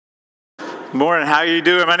Good morning. How are you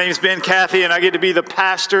doing? My name is Ben Cathy, and I get to be the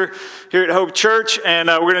pastor here at Hope Church. And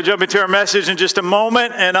we're going to jump into our message in just a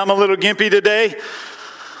moment. And I'm a little gimpy today.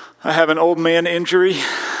 I have an old man injury.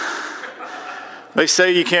 They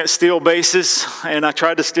say you can't steal bases, and I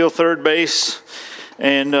tried to steal third base,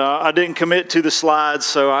 and I didn't commit to the slides,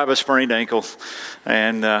 so I have a sprained ankle.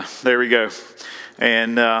 And there we go.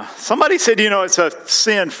 And somebody said, you know, it's a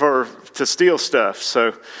sin to steal stuff.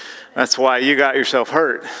 So that's why you got yourself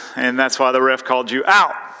hurt. And that's why the ref called you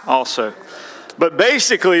out also. But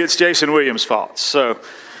basically, it's Jason Williams' fault. So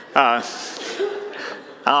I'm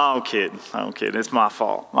kidding. It's my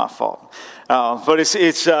fault. But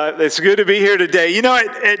it's good to be here today. You know,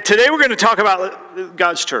 today we're going to talk about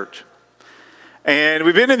God's church. And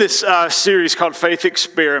we've been in this series called Faith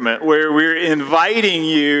Experiment, where we're inviting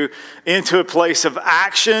you into a place of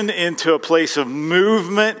action, into a place of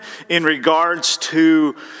movement in regards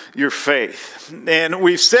to your faith. And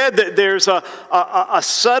we've said that there's a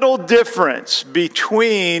subtle difference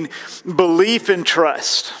between belief and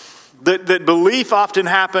trust. That belief often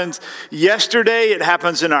happens yesterday, it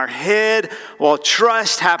happens in our head, while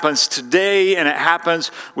trust happens today, and it happens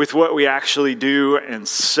with what we actually do and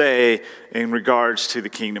say in regards to the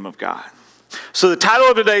kingdom of God. So the title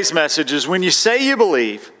of today's message is When You Say You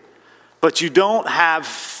Believe, But You Don't Have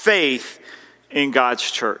Faith in God's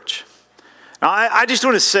Church. Now, I just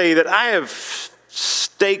want to say that I have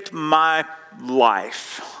staked my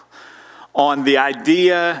life on the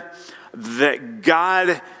idea that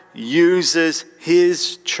God uses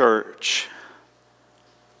His church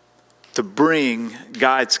to bring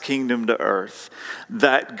God's kingdom to earth.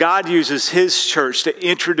 That God uses His church to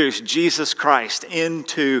introduce Jesus Christ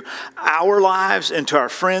into our lives, into our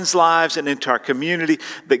friends' lives, and into our community.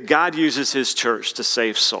 That God uses His church to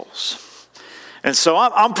save souls. And so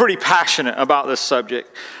I'm pretty passionate about this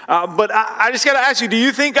subject. But I just got to ask you, do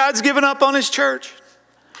you think God's given up on His church?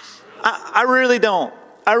 I really don't.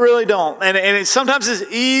 I really don't. And sometimes it's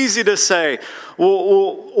easy to say,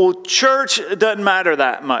 well, church doesn't matter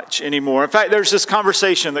that much anymore. In fact, there's this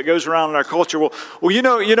conversation that goes around in our culture. Well, you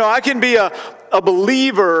know, I can be a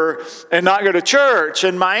believer and not go to church.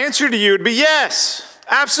 And my answer to you would be yes,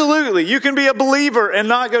 absolutely. You can be a believer and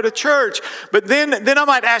not go to church. But then I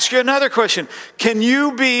might ask you another question. Can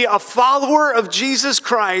you be a follower of Jesus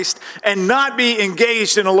Christ and not be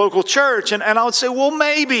engaged in a local church? And I would say, well,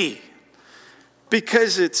 maybe.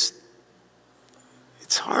 Because it's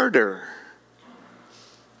harder.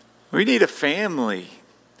 We need a family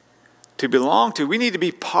to belong to. We need to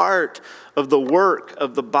be part of the work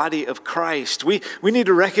of the body of Christ. We need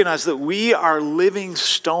to recognize that we are living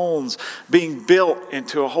stones being built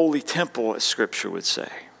into a holy temple, as Scripture would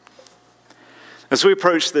say. As we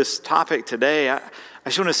approach this topic today, I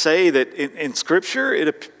just want to say that in Scripture,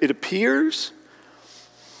 it appears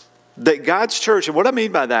that God's church, and what I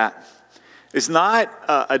mean by that, it's not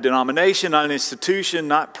a denomination, not an institution,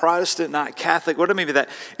 not Protestant, not Catholic. What I mean by that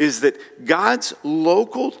is that God's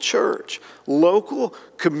local church, local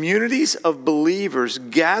communities of believers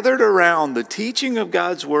gathered around the teaching of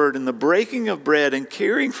God's word and the breaking of bread and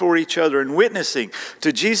caring for each other and witnessing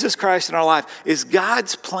to Jesus Christ in our life is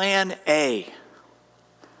God's plan A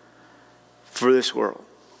for this world.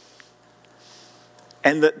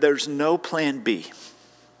 And that there's no plan B.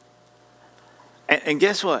 And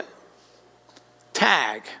guess what?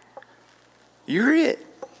 Tag, you're it.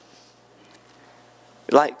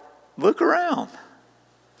 Like, look around.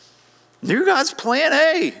 You're God's plan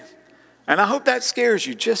A. And I hope that scares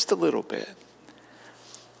you just a little bit.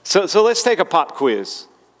 So let's take a pop quiz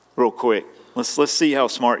real quick. Let's see how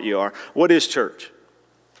smart you are. What is church?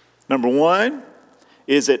 Number one,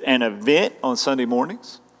 is it an event on Sunday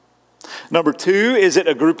mornings? Number two, is it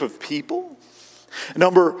a group of people?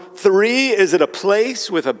 Number three, is it a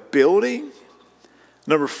place with a building?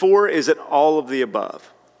 Number four, is it all of the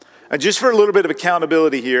above? And just for a little bit of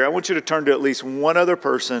accountability here, I want you to turn to at least one other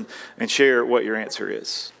person and share what your answer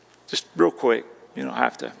is. Just real quick. You don't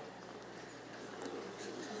have to.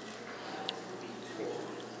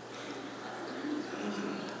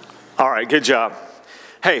 All right, good job.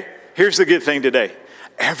 Hey, here's the good thing today.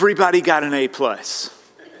 Everybody got an A+.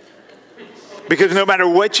 Because no matter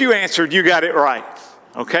what you answered, you got it right.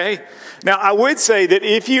 Okay? Now, I would say that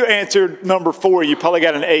if you answered number 4, you probably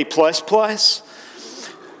got an A++,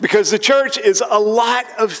 because the church is a lot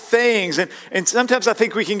of things. And sometimes I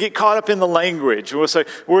think we can get caught up in the language. We'll say,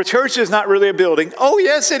 well, a church is not really a building. Oh,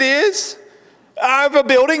 yes, it is. I have a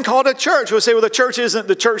building called a church. We'll say, well, the church isn't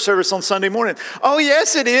the church service on Sunday morning. Oh,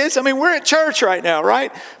 yes, it is. I mean, we're at church right now,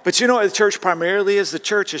 right? But you know what the church primarily is? The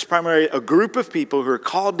church is primarily a group of people who are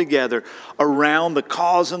called together around the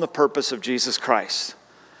cause and the purpose of Jesus Christ.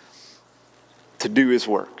 to do his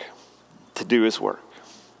work, to do his work.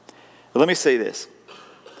 But let me say this.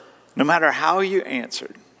 No matter how you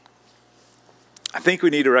answered, I think we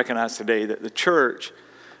need to recognize today that the church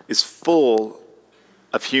is full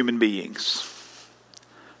of human beings,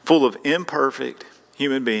 full of imperfect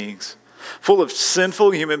human beings, full of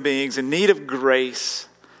sinful human beings in need of grace,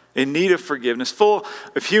 in need of forgiveness, full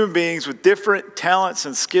of human beings with different talents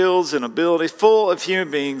and skills and abilities, full of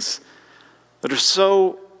human beings that are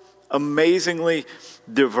so amazingly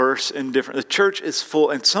diverse and different. The church is full,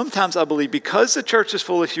 and sometimes I believe because the church is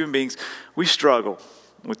full of human beings, we struggle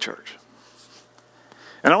with church.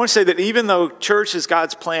 And I want to say that even though church is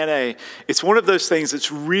God's plan A, it's one of those things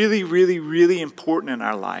that's really, really, really important in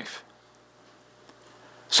our life.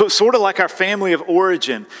 So it's sort of like our family of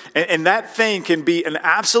origin. And that thing can be an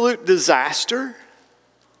absolute disaster.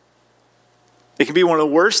 It can be one of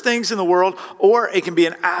the worst things in the world, or it can be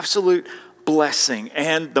an absolute blessing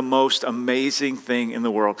and the most amazing thing in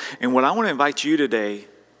the world. And what I want to invite you today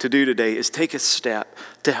to do today is take a step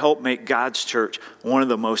to help make God's church one of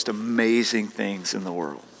the most amazing things in the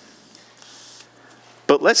world.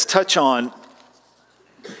 But let's touch on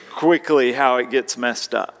quickly how it gets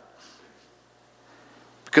messed up,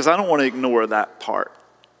 because I don't want to ignore that part.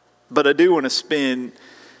 But I do want to spend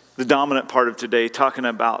the dominant part of today talking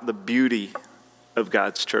about the beauty of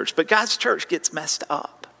God's church. But God's church gets messed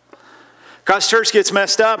up. God's church gets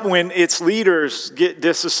messed up when its leaders get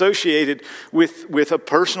disassociated with a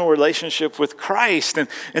personal relationship with Christ. And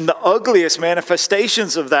the ugliest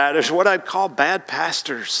manifestations of that is what I'd call bad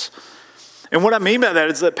pastors. And what I mean by that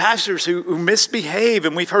is that pastors who misbehave,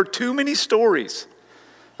 and we've heard too many stories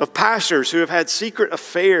of pastors who have had secret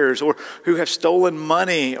affairs or who have stolen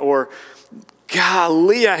money or,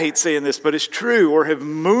 golly, I hate saying this, but it's true, or have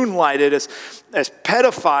moonlighted as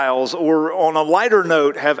pedophiles, or on a lighter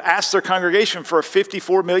note, have asked their congregation for a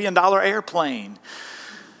 $54 million airplane.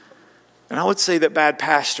 And I would say that bad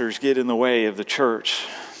pastors get in the way of the church.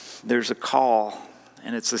 There's a call,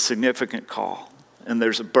 and it's a significant call, and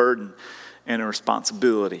there's a burden and a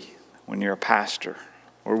responsibility when you're a pastor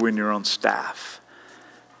or when you're on staff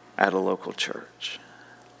at a local church.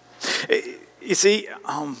 You see,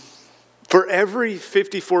 for every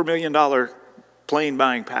 $54 million plane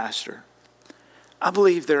buying pastor, I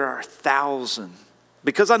believe there are 1,000,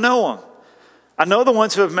 because I know them. I know the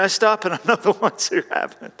ones who have messed up, and I know the ones who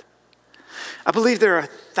haven't. I believe there are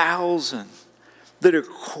 1,000 that are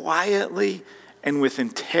quietly and with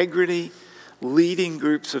integrity leading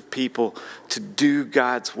groups of people to do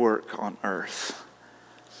God's work on earth.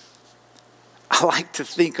 I like to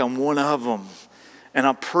think I'm one of them. And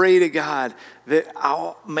I pray to God that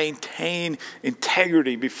I'll maintain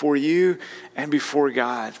integrity before you and before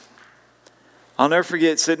God. I'll never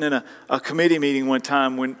forget sitting in a committee meeting one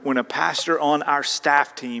time when a pastor on our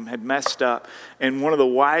staff team had messed up. And one of the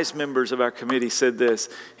wise members of our committee said this.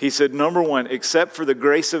 He said, number one, except for the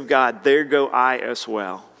grace of God, there go I as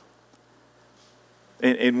well.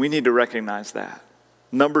 And we need to recognize that.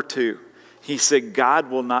 Number two, he said, God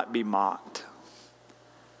will not be mocked.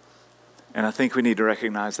 And I think we need to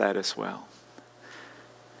recognize that as well.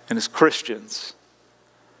 And as Christians,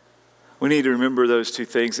 we need to remember those two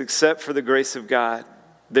things. Except for the grace of God,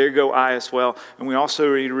 there go I as well. And we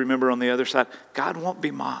also need to remember on the other side, God won't be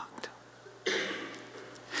mocked.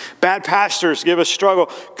 Bad pastors give us struggle.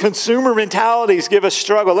 Consumer mentalities give us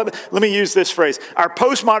struggle. Let me use this phrase. Our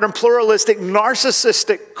postmodern, pluralistic,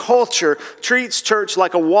 narcissistic culture treats church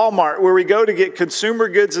like a Walmart where we go to get consumer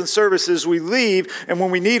goods and services, we leave, and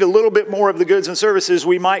when we need a little bit more of the goods and services,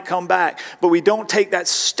 we might come back. But we don't take that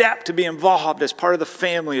step to be involved as part of the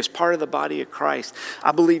family, as part of the body of Christ.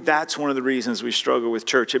 I believe that's one of the reasons we struggle with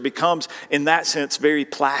church. It becomes, in that sense, very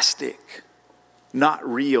plastic, not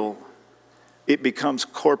real. It becomes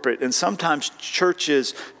corporate. And sometimes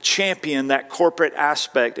churches champion that corporate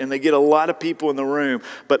aspect, and they get a lot of people in the room,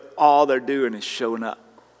 but all they're doing is showing up.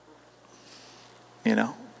 You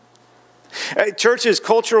know? Churches,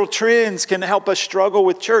 cultural trends can help us struggle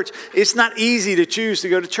with church. It's not easy to choose to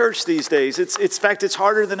go to church these days. In fact, it's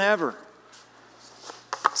harder than ever.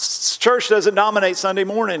 Church doesn't dominate Sunday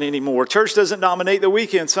morning anymore. Church doesn't dominate the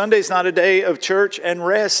weekend. Sunday's not a day of church and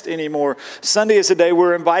rest anymore. Sunday is a day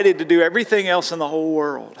we're invited to do everything else in the whole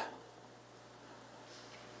world.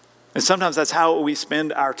 And sometimes that's how we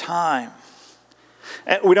spend our time.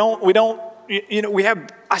 And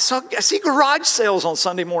I see garage sales on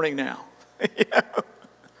Sunday morning now.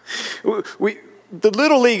 The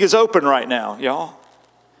Little League is open right now, y'all.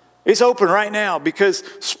 It's open right now because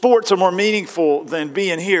sports are more meaningful than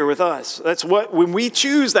being here with us. That's what, when we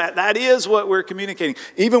choose that is what we're communicating.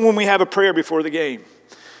 Even when we have a prayer before the game.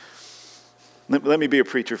 Let me be a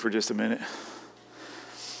preacher for just a minute.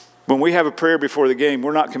 When we have a prayer before the game,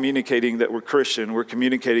 we're not communicating that we're Christian. We're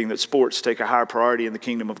communicating that sports take a higher priority in the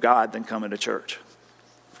kingdom of God than coming to church.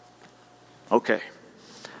 Okay.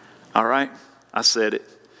 All right. I said it.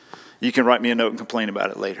 You can write me a note and complain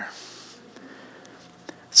about it later.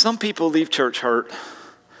 Some people leave church hurt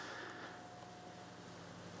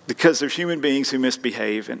because there's human beings who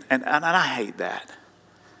misbehave, and I hate that.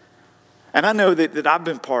 And I know that I've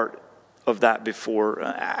been part of that before.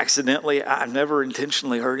 Accidentally, I've never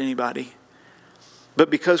intentionally hurt anybody.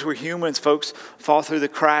 But because we're humans, folks fall through the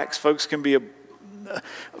cracks. Folks can be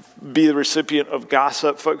the recipient of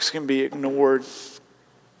gossip. Folks can be ignored.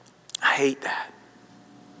 I hate that.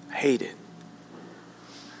 I hate it.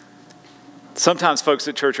 Sometimes folks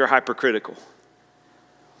at church are hypercritical.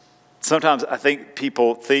 Sometimes I think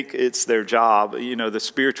people think it's their job, the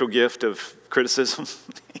spiritual gift of criticism.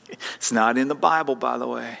 It's not in the Bible, by the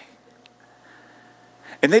way.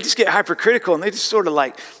 And they just get hypercritical, and they just sort of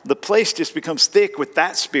like, the place just becomes thick with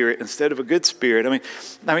that spirit instead of a good spirit. I mean,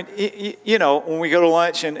 when we go to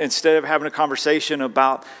lunch, and instead of having a conversation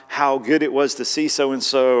about how good it was to see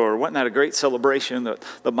so-and-so, or wasn't that a great celebration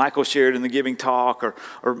that Michael shared in the giving talk, or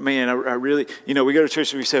man, I really, we go to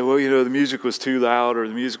church and we say, well, the music was too loud, or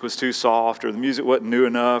the music was too soft, or the music wasn't new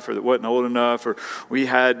enough, or it wasn't old enough, or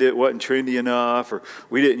it wasn't trendy enough, or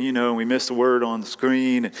we didn't, we missed a word on the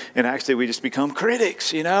screen, and actually we just become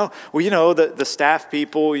critics. The staff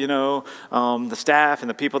people, the staff and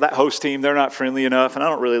the people, that host team, they're not friendly enough. And I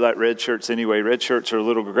don't really like red shirts anyway. Red shirts are a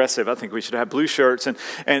little aggressive. I think we should have blue shirts.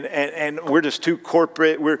 And we're just too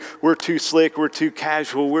corporate. We're too slick. We're too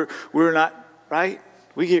casual. We're not, right?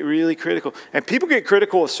 We get really critical. And people get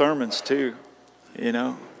critical of sermons too,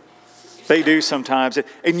 They do sometimes.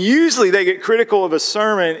 And usually they get critical of a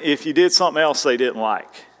sermon if you did something else they didn't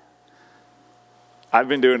like. I've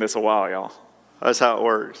been doing this a while, y'all. That's how it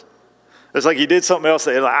works. It's like you did something else.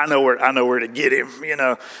 Like, I know where to get him,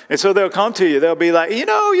 And so they'll come to you. They'll be like,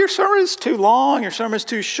 your sermon's too long. Your sermon's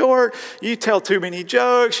too short. You tell too many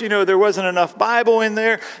jokes. There wasn't enough Bible in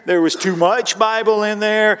there. There was too much Bible in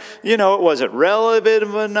there. It wasn't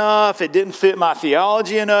relevant enough. It didn't fit my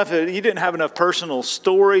theology enough. You didn't have enough personal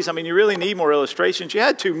stories. I mean, you really need more illustrations. You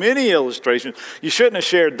had too many illustrations. You shouldn't have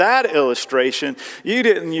shared that illustration. You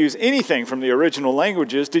didn't use anything from the original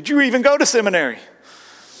languages. Did you even go to seminary?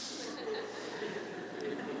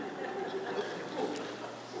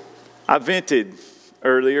 I vented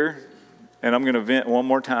earlier, and I'm going to vent one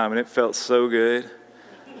more time, and it felt so good.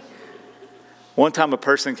 One time a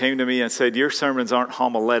person came to me and said, your sermons aren't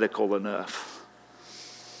homiletical enough.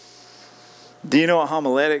 Do you know what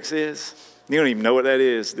homiletics is? You don't even know what that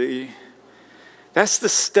is, do you? That's the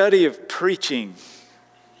study of preaching.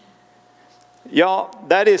 Y'all,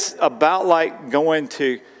 that is about like going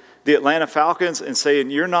to the Atlanta Falcons and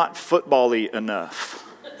saying, you're not football-y enough.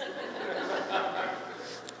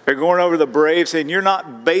 They're going over the Braves saying, you're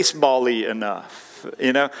not baseball-y enough,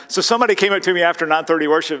 So somebody came up to me after 9:30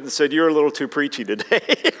 worship and said, you're a little too preachy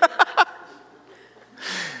today.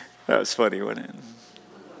 That was funny, wasn't it?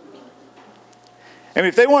 I mean,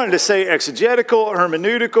 if they wanted to say exegetical,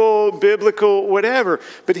 hermeneutical, biblical, whatever.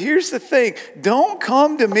 But here's the thing. Don't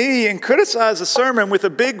come to me and criticize a sermon with a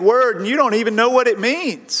big word and you don't even know what it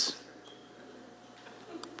means.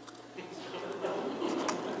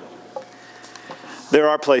 There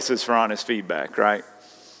are places for honest feedback, right?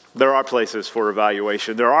 There are places for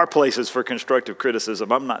evaluation. There are places for constructive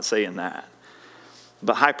criticism. I'm not saying that.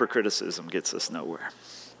 But hypercriticism gets us nowhere.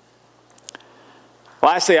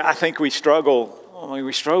 Lastly, I think we struggle.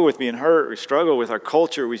 We struggle with being hurt. We struggle with our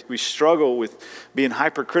culture. We struggle with being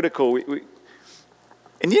hypercritical. We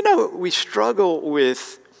struggle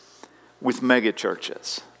with mega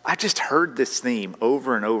churches. I just heard this theme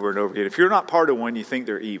over and over and over again. If you're not part of one, you think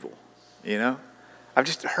they're evil, I've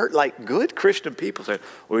just heard like good Christian people say,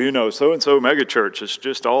 well, so-and-so megachurch is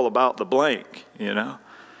just all about the blank, I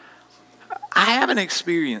haven't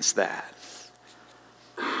experienced that.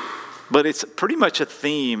 But it's pretty much a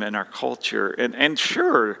theme in our culture. And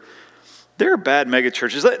sure, there are bad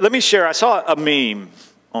megachurches. Let me share. I saw a meme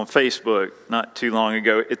on Facebook not too long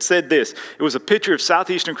ago. It said this. It was a picture of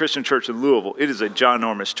Southeastern Christian Church in Louisville. It is a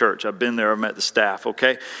ginormous church. I've been there. I've met the staff,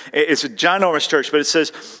 okay? It's a ginormous church, but it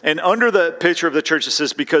says, and under the picture of the church it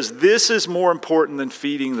says, because this is more important than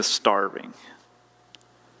feeding the starving.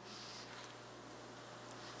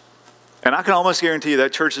 And I can almost guarantee you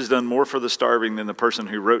that church has done more for the starving than the person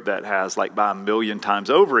who wrote that has, like by 1,000,000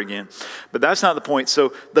 times over again. But that's not the point.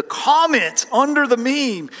 So the comments under the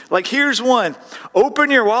meme, like here's one.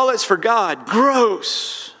 Open your wallets for God.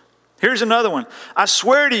 Gross. Here's another one. I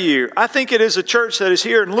swear to you, I think it is a church that is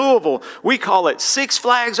here in Louisville. We call it Six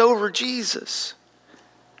Flags Over Jesus.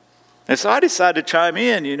 And so I decided to chime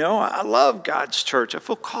in. I love God's church. I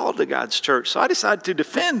feel called to God's church. So I decided to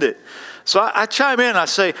defend it. So I chime in. I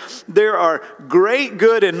say, there are great,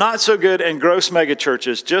 good, and not so good and gross mega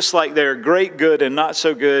churches, just like there are great, good, and not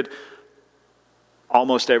so good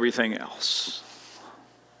almost everything else.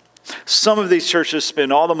 Some of these churches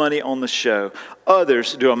spend all the money on the show.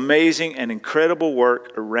 Others do amazing and incredible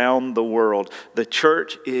work around the world. The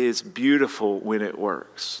church is beautiful when it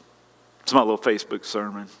works. It's my little Facebook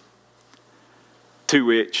sermon. To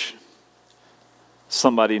which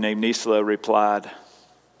somebody named Nisla replied,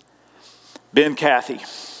 Ben Cathy,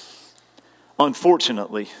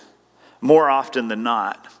 unfortunately, more often than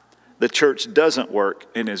not, the church doesn't work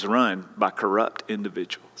and is run by corrupt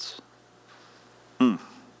individuals.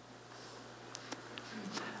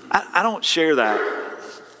 I don't share that.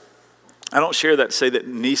 I don't share that to say that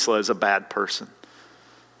Nisla is a bad person.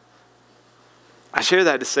 I share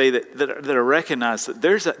that to say that I recognize that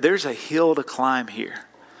there's a hill to climb here.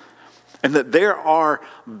 And that there are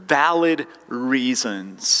valid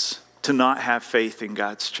reasons to not have faith in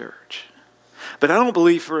God's church. But I don't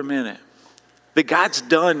believe for a minute that God's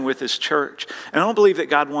done with His church. And I don't believe that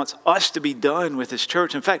God wants us to be done with His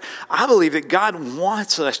church. In fact, I believe that God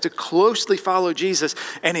wants us to closely follow Jesus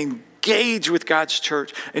and engage with God's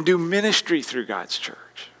church and do ministry through God's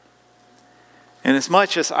church. And as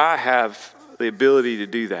much as I have the ability to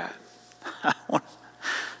do that, I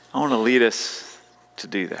want to lead us to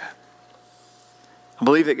do that. I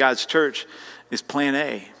believe that God's church is plan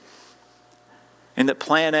A. And that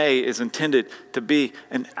plan A is intended to be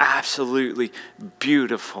an absolutely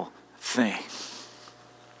beautiful thing.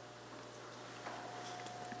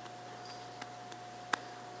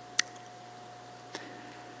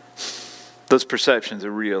 Those perceptions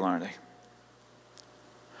are real, aren't they?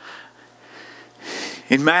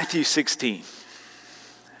 In Matthew 16,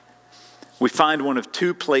 we find one of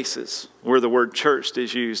two places where the word church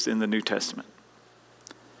is used in the New Testament.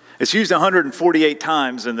 It's used 148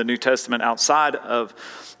 times in the New Testament outside of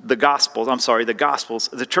the Gospels. The Gospels.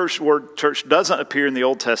 The word church doesn't appear in the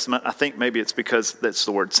Old Testament. I think maybe it's because that's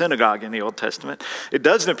the word synagogue in the Old Testament. It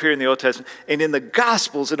doesn't appear in the Old Testament. And in the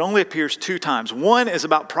Gospels, it only appears 2 times. One is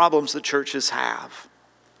about problems that churches have.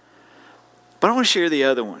 But I want to share the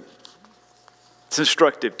other one. It's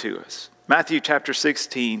instructive to us. Matthew chapter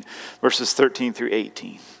 16, verses 13 through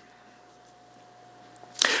 18.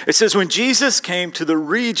 It says, when Jesus came to the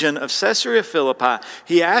region of Caesarea Philippi,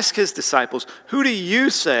 he asked his disciples, who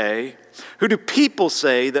do people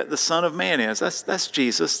say that the Son of Man is? That's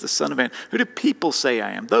Jesus, the Son of Man. Who do people say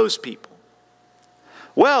I am? Those people.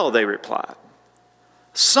 Well, they replied,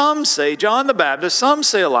 some say John the Baptist, some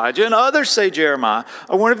say Elijah, and others say Jeremiah,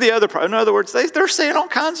 or one of the other prophets. In other words, they're saying all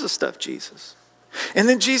kinds of stuff, Jesus. And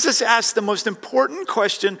then Jesus asks the most important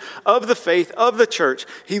question of the faith, of the church.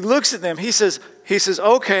 He looks at them. He says,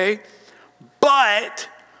 okay, but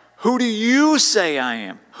who do you say I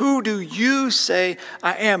am? Who do you say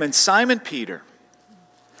I am? And Simon Peter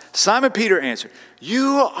answered,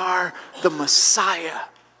 you are the Messiah,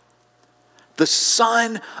 the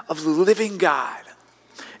Son of the living God.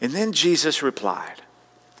 And then Jesus replied,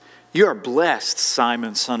 you are blessed,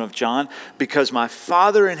 Simon, son of John, because my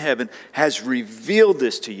Father in heaven has revealed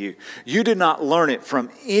this to you. You did not learn it from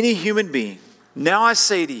any human being. Now I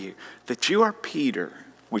say to you that you are Peter,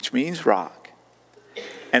 which means rock.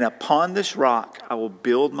 And upon this rock I will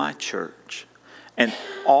build my church, and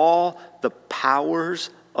all the powers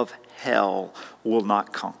of hell will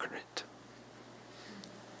not conquer it.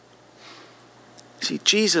 See,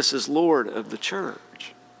 Jesus is Lord of the church.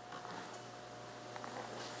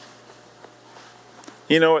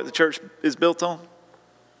 You know what the church is built on?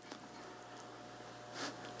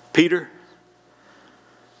 Peter.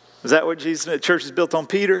 Is that what Jesus said? Church is built on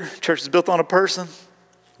Peter? Church is built on a person?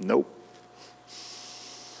 Nope.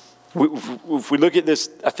 If we look at this,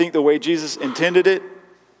 I think the way Jesus intended it,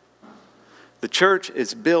 the church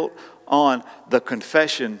is built on the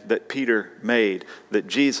confession that Peter made, that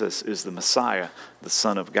Jesus is the Messiah, the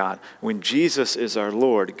Son of God. When Jesus is our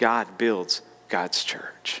Lord, God builds God's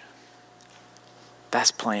church. That's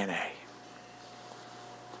plan A.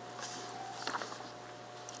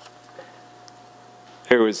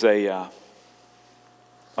 There was a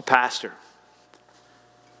pastor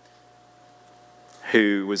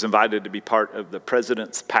who was invited to be part of the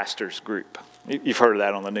president's pastors group. You've heard of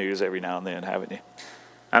that on the news every now and then, haven't you?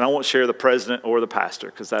 And I won't share the president or the pastor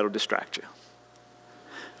because that'll distract you.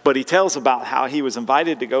 But he tells about how he was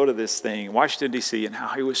invited to go to this thing in Washington, D.C., and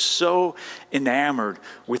how he was so enamored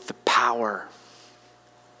with the power,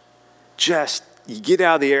 just You get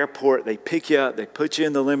out of the airport, they pick you up, they put you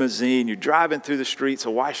in the limousine, you're driving through the streets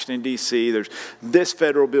of Washington, D.C. There's this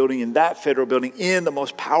federal building and that federal building in the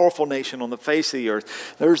most powerful nation on the face of the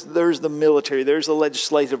earth. There's the military, there's the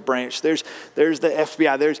legislative branch, there's the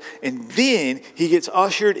FBI, and then he gets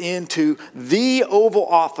ushered into the Oval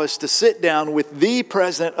Office to sit down with the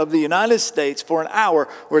President of the United States for an hour,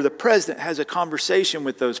 where the President has a conversation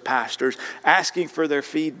with those pastors, asking for their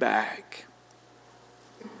feedback.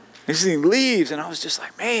 And he leaves, and I was just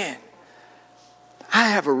like, man, I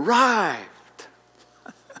have arrived.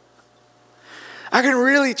 I can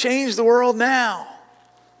really change the world now.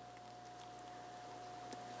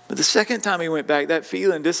 But the second time he went back, that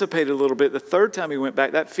feeling dissipated a little bit. The third time he went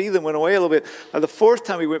back, that feeling went away a little bit. The fourth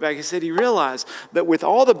time he went back, he said he realized that with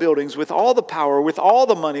all the buildings, with all the power, with all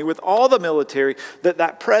the money, with all the military,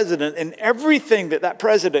 that president and everything that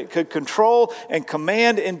president could control and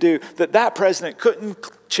command and do, that president couldn't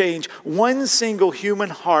change one single human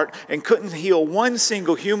heart and couldn't heal one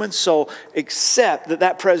single human soul, except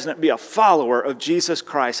that president be a follower of Jesus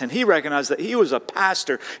Christ. And he recognized that he was a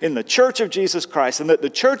pastor in the Church of Jesus Christ, and that the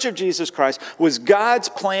Church of Jesus Christ was God's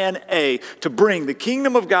plan A to bring the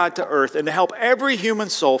kingdom of God to earth and to help every human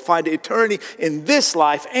soul find eternity in this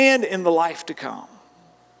life and in the life to come.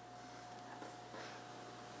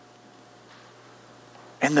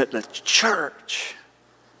 And that the church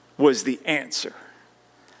was the answer,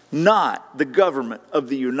 not the government of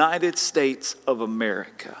the United States of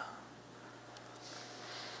America.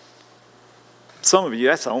 Some of you,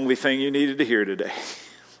 that's the only thing you needed to hear today.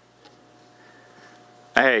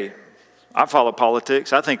 Hey, I follow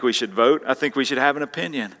politics. I think we should vote. I think we should have an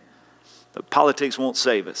opinion. But politics won't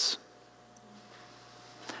save us.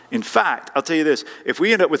 In fact, I'll tell you this, if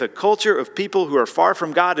we end up with a culture of people who are far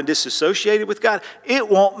from God and disassociated with God, it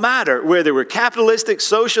won't matter whether we're capitalistic,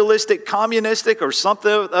 socialistic, communistic, or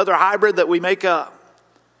something other hybrid that we make up.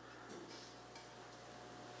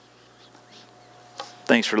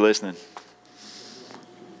 Thanks for listening.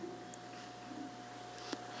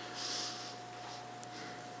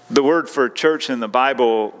 The word for church in the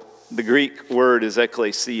Bible, the Greek word is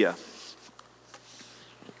ekklesia.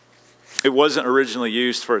 It wasn't originally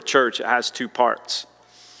used for a church. It has two parts.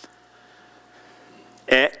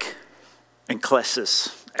 Ek and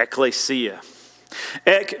klesis. Ekklesia.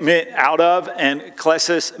 Ek meant out of, and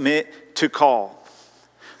klesis meant to call.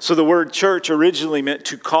 So the word church originally meant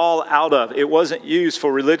to call out of. It wasn't used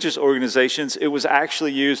for religious organizations. It was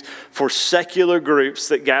actually used for secular groups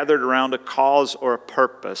that gathered around a cause or a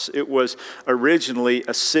purpose. It was originally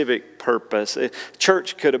a civic purpose.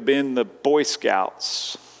 Church could have been the Boy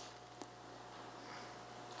Scouts.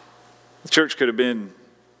 The church could have been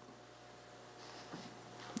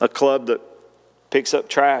a club that picks up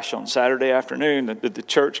trash on Saturday afternoon. The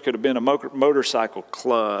church could have been a motorcycle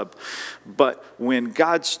club. But when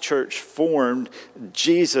God's church formed,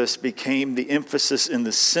 Jesus became the emphasis in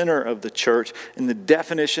the center of the church. And the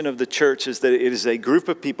definition of the church is that it is a group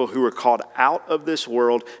of people who are called out of this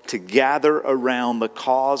world to gather around the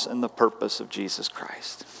cause and the purpose of Jesus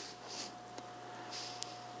Christ.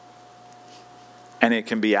 And it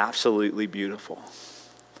can be absolutely beautiful.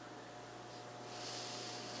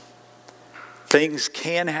 Things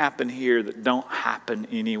can happen here that don't happen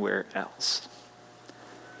anywhere else.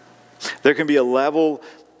 There can be a level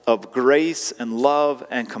of grace and love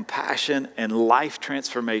and compassion and life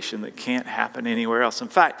transformation that can't happen anywhere else. In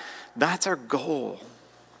fact, that's our goal.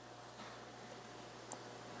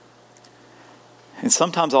 And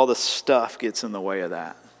sometimes all the stuff gets in the way of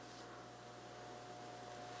that.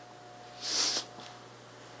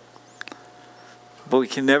 But we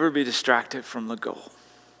can never be distracted from the goal.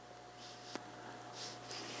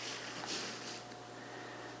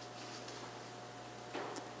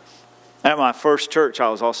 At my first church, I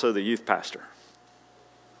was also the youth pastor.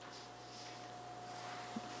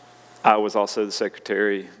 I was also the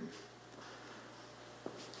secretary.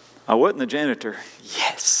 I wasn't the janitor.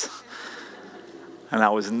 Yes. And I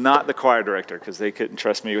was not the choir director because they couldn't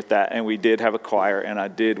trust me with that. And we did have a choir, and I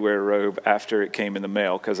did wear a robe after it came in the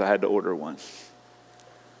mail because I had to order one.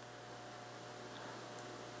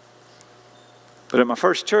 But at my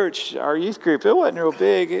first church, our youth group, it wasn't real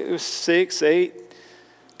big. It was 6, 8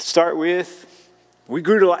 to start with. We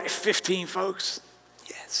grew to like 15 folks.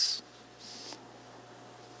 Yes.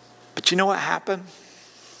 But you know what happened?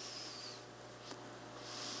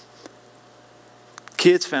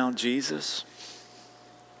 Kids found Jesus.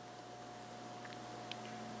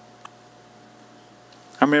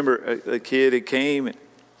 I remember a kid that came, and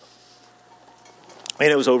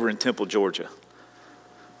it was over in Temple, Georgia.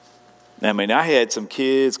 I mean, I had some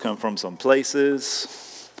kids come from some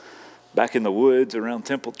places back in the woods around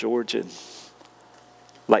Temple, Georgia.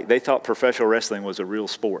 Like they thought professional wrestling was a real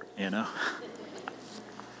sport, you know.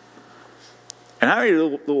 And I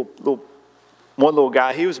remember one little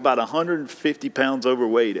guy, he was about 150 pounds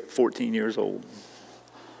overweight at 14 years old.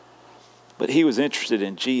 But he was interested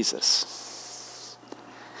in Jesus.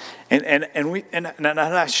 And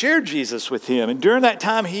I shared Jesus with him. And during that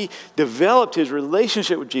time, he developed his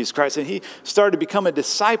relationship with Jesus Christ. And he started to become a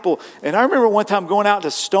disciple. And I remember one time going out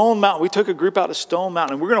to Stone Mountain. We took a group out to Stone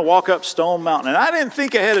Mountain. And we're going to walk up Stone Mountain. And I didn't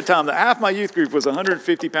think ahead of time that half my youth group was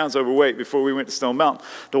 150 pounds overweight before we went to Stone Mountain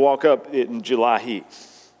to walk up it in July heat.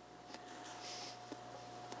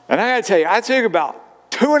 And I got to tell you, I took about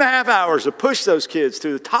 2.5 hours to push those kids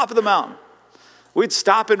to the top of the mountain. We'd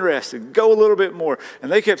stop and rest and go a little bit more.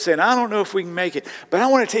 And they kept saying, I don't know if we can make it. But I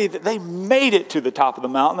want to tell you that they made it to the top of the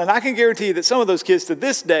mountain. And I can guarantee you that some of those kids to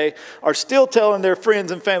this day are still telling their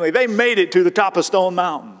friends and family they made it to the top of Stone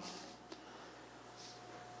Mountain.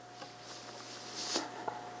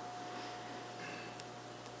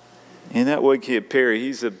 And that one kid, Perry,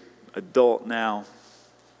 he's an adult now.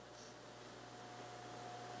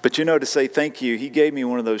 But you know, to say thank you, he gave me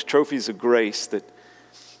one of those trophies of grace that,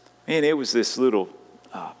 man, it was this little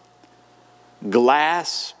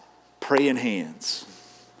glass praying hands.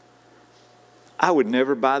 I would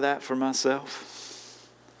never buy that for myself.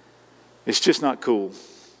 It's just not cool.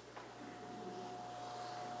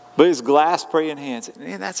 But it's glass praying hands.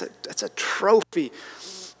 Man, that's a trophy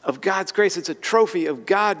of God's grace. It's a trophy of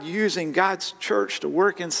God using God's church to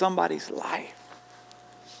work in somebody's life.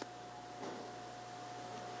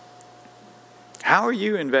 How are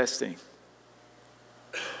you investing?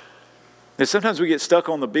 And sometimes we get stuck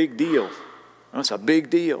on the big deal. Oh, it's a big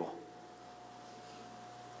deal.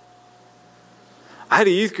 I had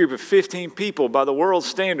a youth group of 15 people. By the world's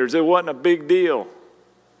standards, it wasn't a big deal.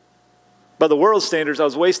 By the world's standards, I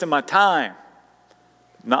was wasting my time.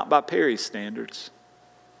 Not by Perry's standards.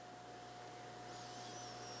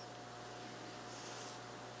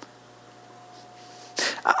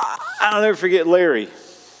 I'll never forget Larry.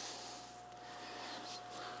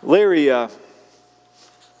 Larry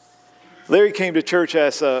came to church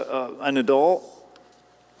as an adult.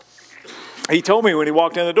 He told me when he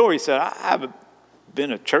walked in the door, he said, I haven't been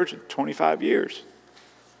to church in 25 years.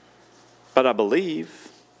 But I believe.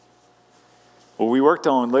 Well, we worked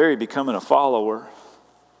on Larry becoming a follower.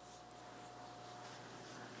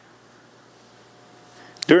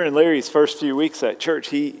 During Larry's first few weeks at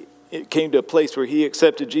church, it came to a place where he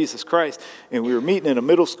accepted Jesus Christ. And we were meeting in a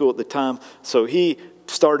middle school at the time, so he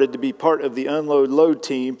started to be part of the unload load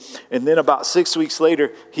team. And then about 6 weeks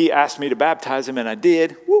later, he asked me to baptize him, and I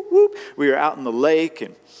did. Whoop, whoop. We were out in the lake,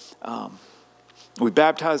 and we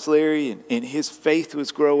baptized Larry, and his faith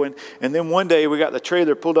was growing. And then one day, we got the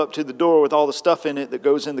trailer pulled up to the door with all the stuff in it that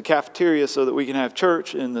goes in the cafeteria so that we can have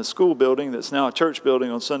church in the school building that's now a church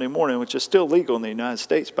building on Sunday morning, which is still legal in the United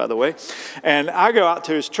States, by the way. And I go out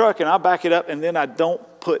to his truck, and I back it up, and then I don't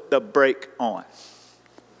put the brake on.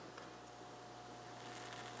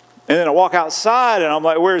 And then I walk outside, and I'm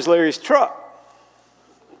like, where's Larry's truck?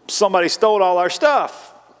 Somebody stole all our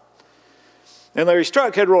stuff. And Larry's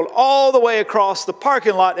truck had rolled all the way across the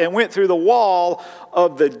parking lot and went through the wall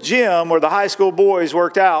of the gym where the high school boys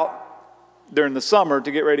worked out during the summer to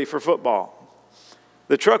get ready for football.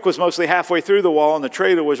 The truck was mostly halfway through the wall, and the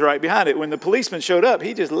trailer was right behind it. When the policeman showed up,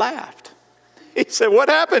 he just laughed. He said, what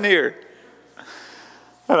happened here?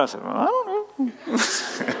 And I said, well, I don't know.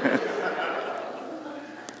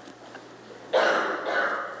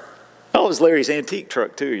 That was Larry's antique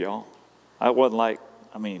truck too, y'all. I wasn't like,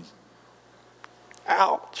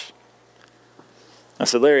 ouch. I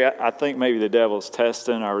said, Larry, I think maybe the devil's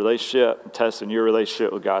testing our relationship, testing your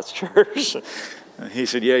relationship with God's church. And he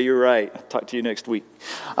said, yeah, you're right. I'll talk to you next week.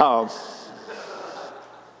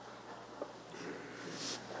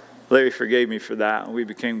 Larry forgave me for that, and we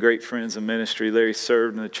became great friends in ministry. Larry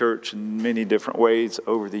served in the church in many different ways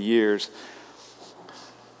over the years.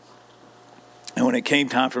 And when it came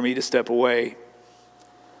time for me to step away,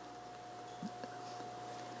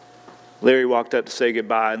 Larry walked up to say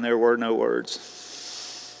goodbye, and there were no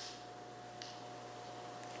words.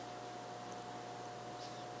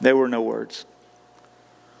 There were no words.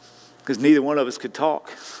 Because neither one of us could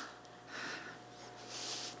talk.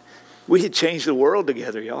 We had changed the world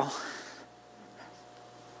together, y'all.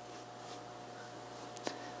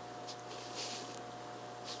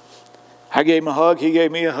 I gave him a hug, he gave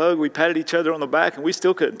me a hug, we patted each other on the back, and we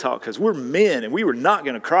still couldn't talk because we're men and we were not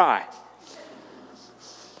going to cry.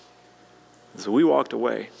 So we walked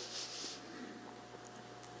away.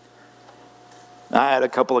 I had a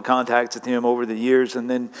couple of contacts with him over the years, and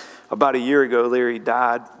then about a year ago, Larry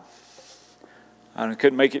died. I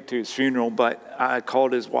couldn't make it to his funeral, but I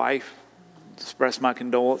called his wife, expressed my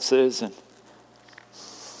condolences, and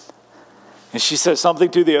she said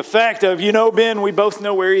something to the effect of, you know, Ben, we both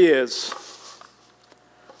know where he is.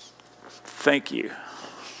 Thank you.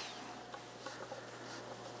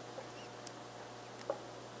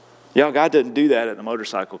 Y'all, God doesn't do that at the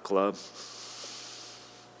motorcycle club.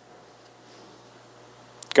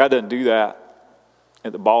 God doesn't do that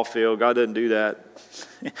at the ball field. God doesn't do that.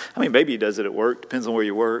 I mean, maybe he does it at work. Depends on where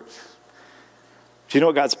you work. Do you know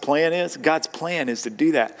what God's plan is? God's plan is to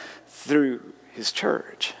do that through his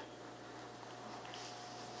church.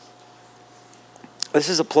 This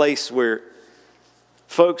is a place where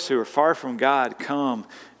folks who are far from God come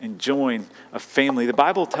and join a family. The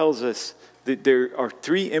Bible tells us that there are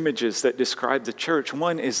three images that describe the church.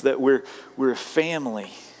 One is that we're a family.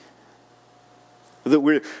 That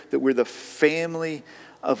we're the family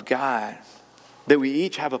of God. That we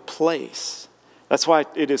each have a place. That's why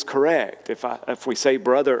it is correct if we say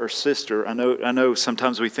brother or sister. I know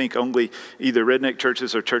sometimes we think only either redneck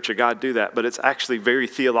churches or Church of God do that, but it's actually very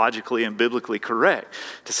theologically and biblically correct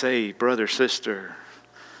to say brother, sister.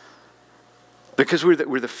 Because we're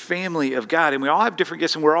the family of God, and we all have different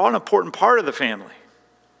gifts, and we're all an important part of the family.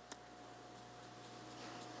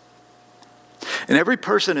 And every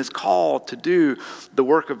person is called to do the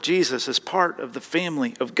work of Jesus as part of the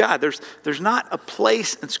family of God. There's not a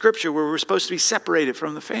place in Scripture where we're supposed to be separated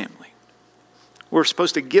from the family. We're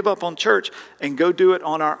supposed to give up on church and go do it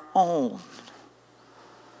on our own,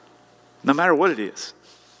 no matter what it is.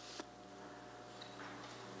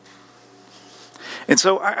 And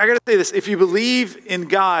so I got to say this. If you believe in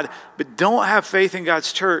God but don't have faith in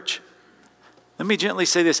God's church, let me gently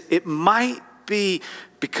say this. It might be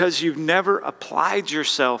because you've never applied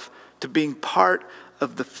yourself to being part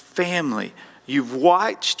of the family. You've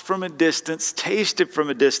watched from a distance, tasted from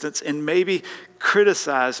a distance, and maybe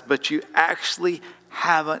criticized, but you actually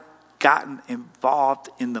haven't gotten involved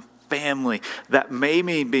in the family. That may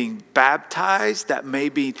mean being baptized. That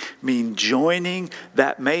may mean joining.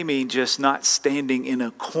 That may mean just not standing in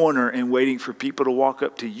a corner and waiting for people to walk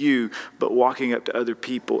up to you, but walking up to other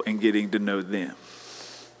people and getting to know them.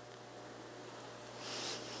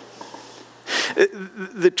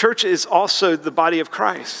 The church is also the body of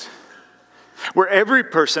Christ, where every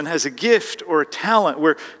person has a gift or a talent.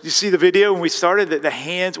 Where you see the video when we started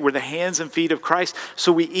that we're the hands and feet of Christ.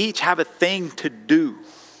 So we each have a thing to do.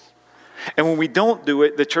 And when we don't do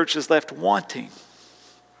it, the church is left wanting.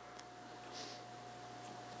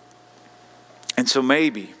 And so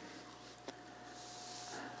maybe,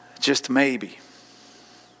 just maybe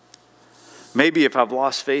if I've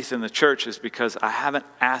lost faith in the church is because I haven't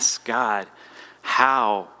asked God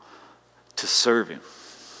how to serve him.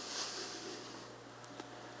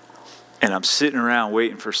 And I'm sitting around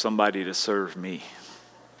waiting for somebody to serve me.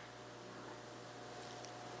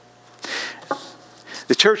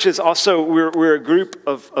 The church is also, we're a group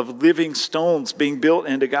of living stones being built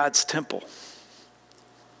into God's temple.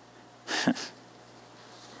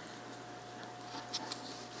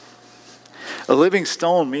 A living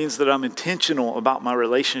stone means that I'm intentional about my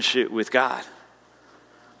relationship with God.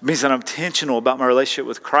 It means that I'm intentional about my relationship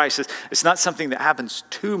with Christ. It's not something that happens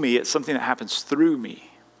to me. It's something that happens through me.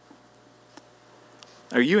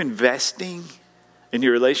 Are you investing in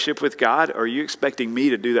your relationship with God, or are you expecting me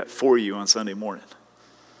to do that for you on Sunday morning?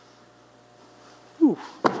 Ooh.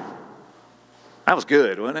 That was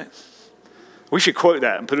good, wasn't it? We should quote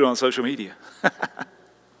that and put it on social media.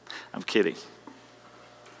 I'm kidding.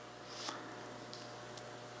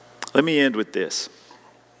 Let me end with this.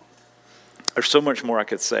 There's so much more I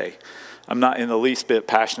could say. I'm not in the least bit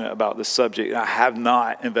passionate about this subject. I have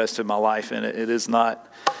not invested my life in it. It is not,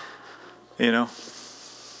 we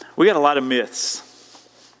got a lot of myths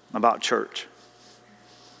about church.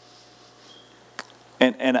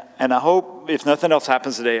 And I hope, if nothing else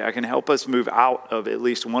happens today, I can help us move out of at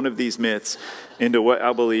least one of these myths into what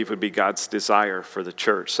I believe would be God's desire for the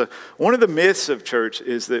church. So one of the myths of church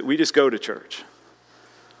is that we just go to church.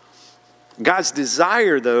 God's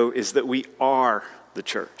desire, though, is that we are the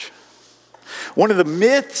church. One of the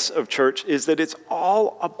myths of church is that it's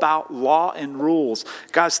all about law and rules.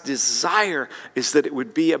 God's desire is that it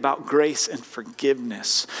would be about grace and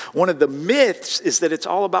forgiveness. One of the myths is that it's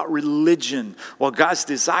all about religion, while God's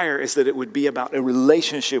desire is that it would be about a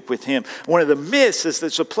relationship with him. One of the myths is that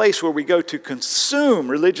it's a place where we go to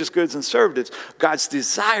consume religious goods and services. God's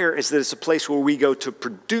desire is that it's a place where we go to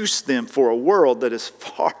produce them for a world that is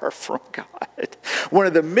far from God. One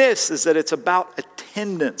of the myths is that it's about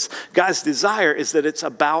attendance. God's desire is that it's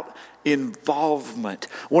about involvement.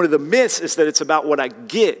 One of the myths is that it's about what I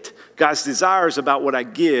get. God's desire is about what I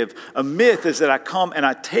give. A myth is that I come and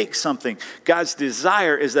I take something. God's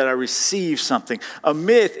desire is that I receive something. A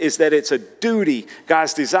myth is that it's a duty.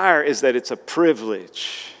 God's desire is that it's a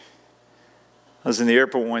privilege. I was in the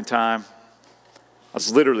airport one time. I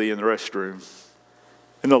was literally in the restroom.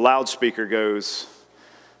 And the loudspeaker goes,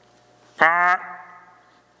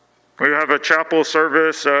 we have a chapel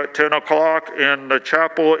service at 10 o'clock in the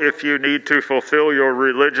chapel if you need to fulfill your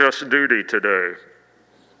religious duty today.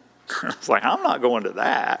 I was like, I'm not going to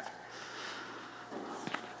that.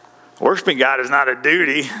 Worshiping God is not a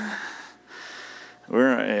duty.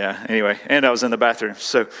 Anyway, and I was in the bathroom,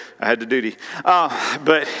 so I had the duty.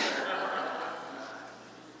 But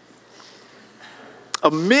a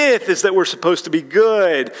myth is that we're supposed to be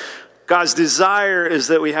good. God's desire is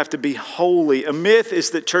that we have to be holy. A myth is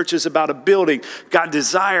that church is about a building. God's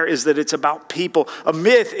desire is that it's about people. A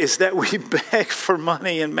myth is that we beg for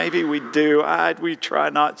money, and maybe we do. We try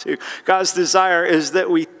not to. God's desire is that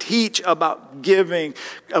we teach about giving.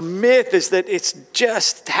 A myth is that it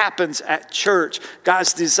just happens at church.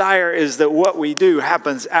 God's desire is that what we do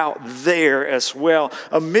happens out there as well.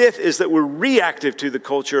 A myth is that we're reactive to the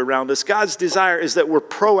culture around us. God's desire is that we're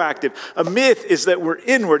proactive. A myth is that we're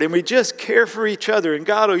inward and we just care for each other, and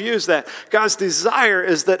God will use that. God's desire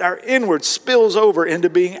is that our inward spills over into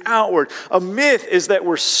being outward. A myth is that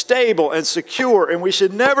we're stable and secure and we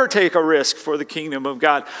should never take a risk for the kingdom of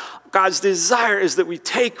God. God's desire is that we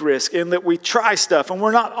take risk and that we try stuff, and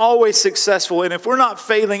we're not always successful, and if we're not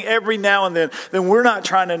failing every now and then we're not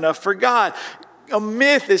trying enough for God. A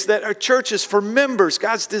myth is that our church is for members.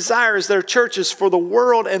 God's desire is that our church is for the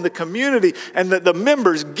world and the community, and that the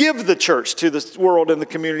members give the church to the world and the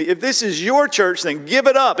community. If this is your church, then give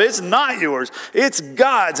it up. It's not yours. It's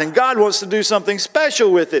God's, and God wants to do something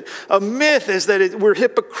special with it. A myth is that we're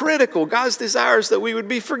hypocritical. God's desire is that we would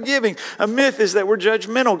be forgiving. A myth is that we're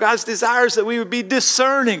judgmental. God's desire is that we would be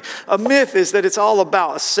discerning. A myth is that it's all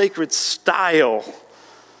about a sacred style.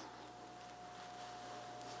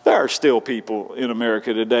 There are still people in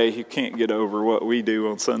America today who can't get over what we do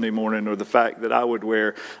on Sunday morning, or the fact that I would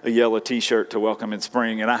wear a yellow t-shirt to welcome in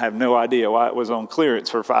spring, and I have no idea why it was on clearance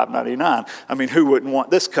for $5.99. I mean, who wouldn't want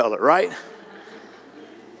this color, right?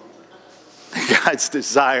 God's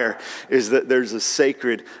desire is that there's a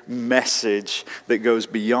sacred message that goes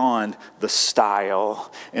beyond the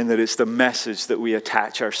style, and that it's the message that we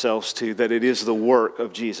attach ourselves to, that it is the work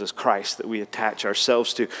of Jesus Christ that we attach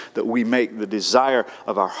ourselves to, that we make the desire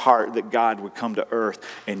of our heart that God would come to earth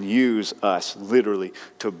and use us literally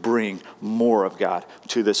to bring more of God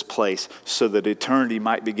to this place, so that eternity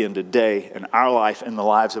might begin today in our life and the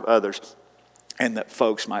lives of others, and that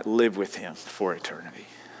folks might live with Him for eternity.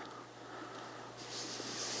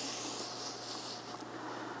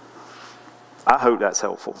 I hope that's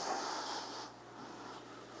helpful.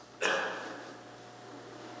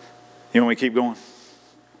 You want me to keep going?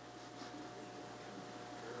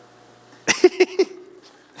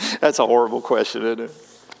 That's a horrible question, isn't it?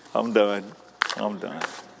 I'm done.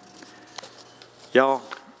 Y'all,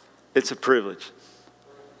 it's a privilege.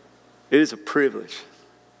 It is a privilege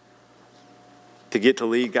to get to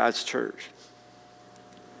lead God's church.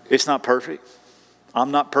 It's not perfect.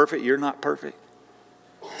 I'm not perfect. You're not perfect.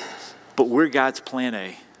 But we're God's plan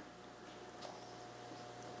A.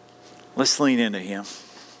 Let's lean into Him.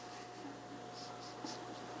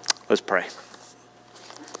 Let's pray.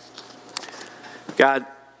 God,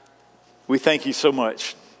 we thank You so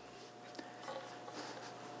much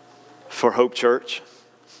for Hope Church.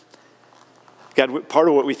 God, part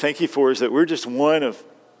of what we thank You for is that we're just one of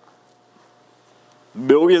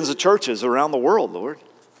millions of churches around the world, Lord.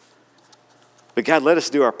 But God, let us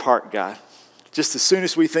do our part, God. Just as soon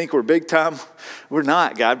as we think we're big time, we're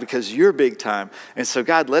not, God, because You're big time. And so,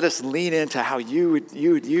 God, let us lean into how You would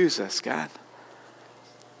use us, God.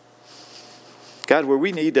 God, where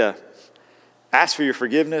we need to ask for Your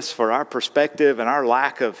forgiveness for our perspective and our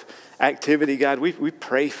lack of activity, God, we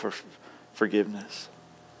pray for forgiveness.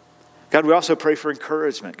 God, we also pray for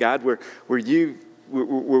encouragement, God, where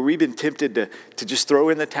we've been tempted to just throw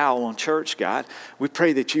in the towel on church, God. We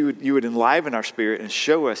pray that you would enliven our spirit and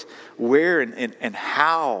show us where and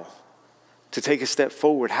how to take a step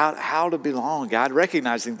forward, how to belong, God,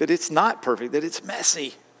 recognizing that it's not perfect, that it's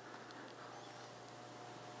messy.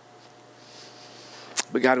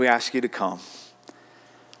 But God, we ask You to come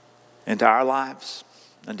into our lives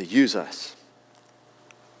and to use us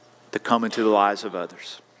to come into the lives of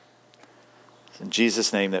others. It's in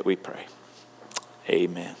Jesus' name that we pray.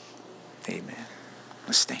 Amen. Amen.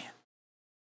 Let's stand.